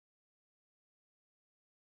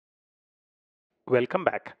Welcome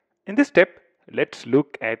back. In this step, let's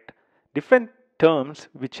look at different terms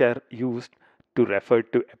which are used to refer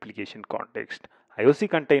to application context. IOC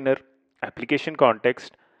container, application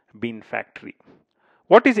context, bean factory.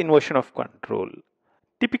 What is inversion of control?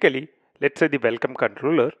 Typically, let's say the welcome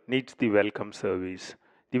controller needs the welcome service.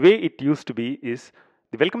 The way it used to be is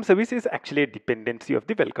the welcome service is actually a dependency of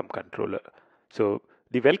the welcome controller. So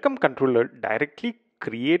the welcome controller directly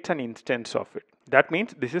creates an instance of it. That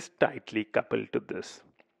means this is tightly coupled to this.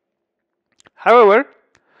 However,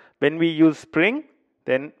 when we use Spring,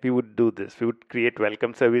 then we would do this. We would create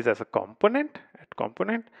welcome service as a component,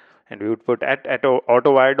 and we would put at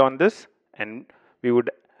auto-wired on this, and we would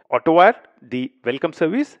auto-wire the welcome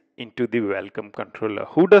service into the welcome controller.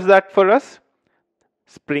 Who does that for us?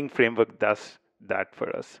 Spring framework does that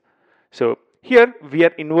for us. So here we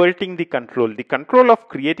are inverting the control. The control of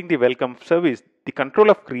creating the welcome service, the control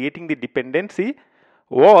of creating the dependency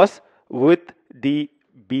was with the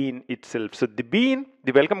bean itself. So the bean,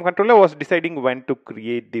 the welcome controller, was deciding when to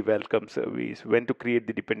create the welcome service, when to create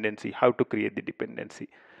the dependency, how to create the dependency.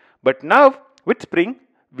 But now with Spring,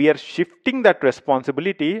 we are shifting that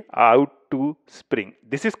responsibility out to Spring.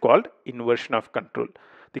 This is called inversion of control.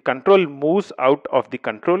 The control moves out of the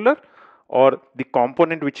controller or the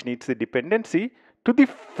component which needs the dependency to the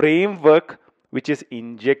framework which is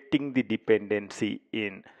injecting the dependency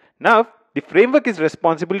in. Now, the framework is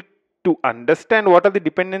responsible to understand what are the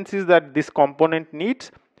dependencies that this component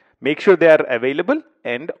needs, make sure they are available,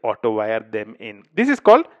 and auto-wire them in. This is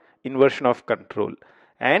called inversion of control.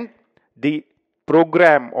 And the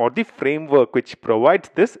program or the framework which provides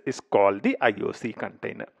this is called the IOC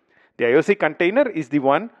container. The IOC container is the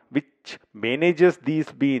one which manages these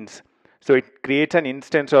beans. So it creates an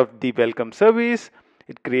instance of the welcome service,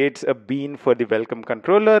 it creates a bean for the welcome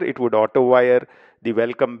controller, it would auto-wire the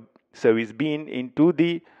welcome service bean into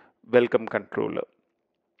the welcome controller.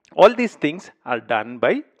 All these things are done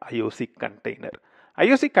by IOC container.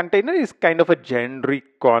 IOC container is kind of a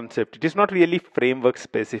generic concept. It is not really framework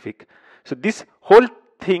specific. So this whole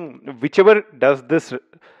thing, whichever does this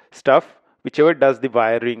stuff, whichever does the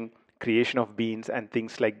wiring, creation of beans and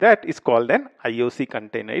things like that, is called an IOC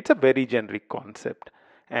container. It's a very generic concept.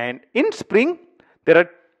 And in Spring, there are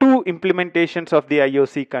two implementations of the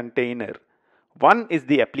IOC container. One is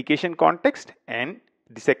the application context and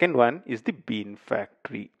the second one is the bean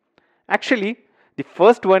factory. Actually, the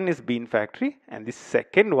first one is bean factory and the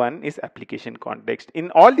second one is application context.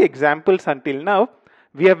 In all the examples until now,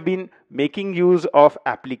 we have been making use of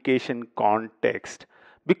application context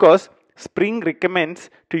because Spring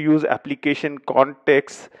recommends to use application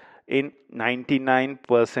context in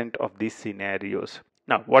 99% of these scenarios.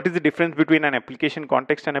 Now, what is the difference between an application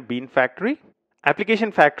context and a bean factory?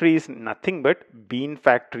 Application factory is nothing but bean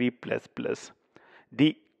factory plus.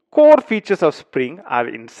 The core features of Spring are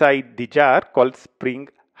inside the jar called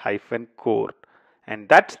Spring-core, and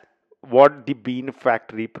that's what the bean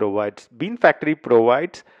factory provides. Bean factory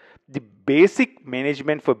provides the basic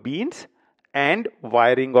management for beans and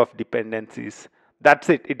wiring of dependencies. That's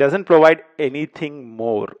it. It doesn't provide anything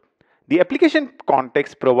more. The application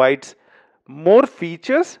context provides more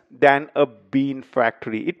features than a bean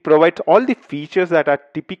factory. It provides all the features that are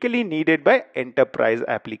typically needed by enterprise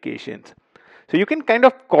applications. So you can kind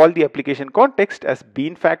of call the application context as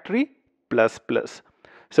bean factory plus.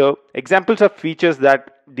 So examples of features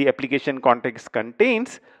that the application context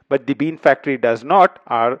contains but the bean factory does not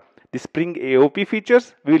are the Spring AOP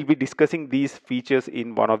features. We will be discussing these features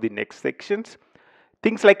in one of the next sections.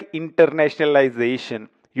 Things like internationalization.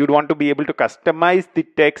 You'd want to be able to customize the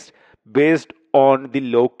text based on the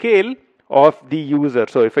locale of the user.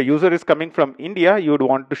 So if a user is coming from India, you would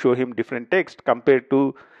want to show him different text compared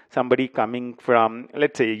to somebody coming from,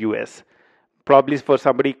 let's say, US. Probably for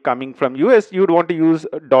somebody coming from US, you would want to use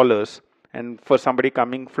dollars. And for somebody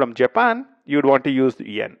coming from Japan, you would want to use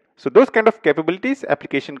yen. So those kind of capabilities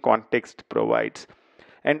application context provides.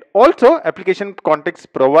 And also application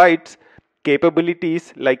context provides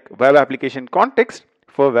capabilities like web application context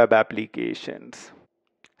for web applications.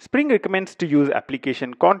 Spring recommends to use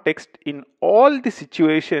application context in all the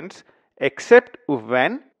situations except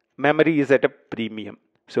when memory is at a premium.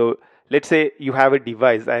 So let's say you have a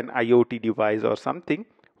device, an IoT device or something,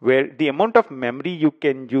 where the amount of memory you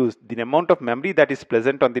can use, the amount of memory that is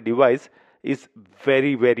present on the device is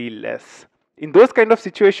very, very less. In those kind of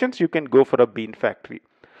situations, you can go for a bean factory.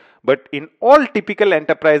 But in all typical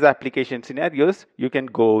enterprise application scenarios, you can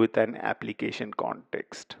go with an application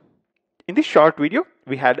context. In this short video,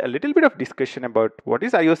 we had a little bit of discussion about what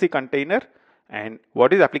is IOC container and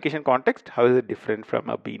what is application context, how is it different from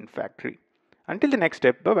a bean factory. Until the next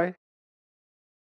step, bye-bye.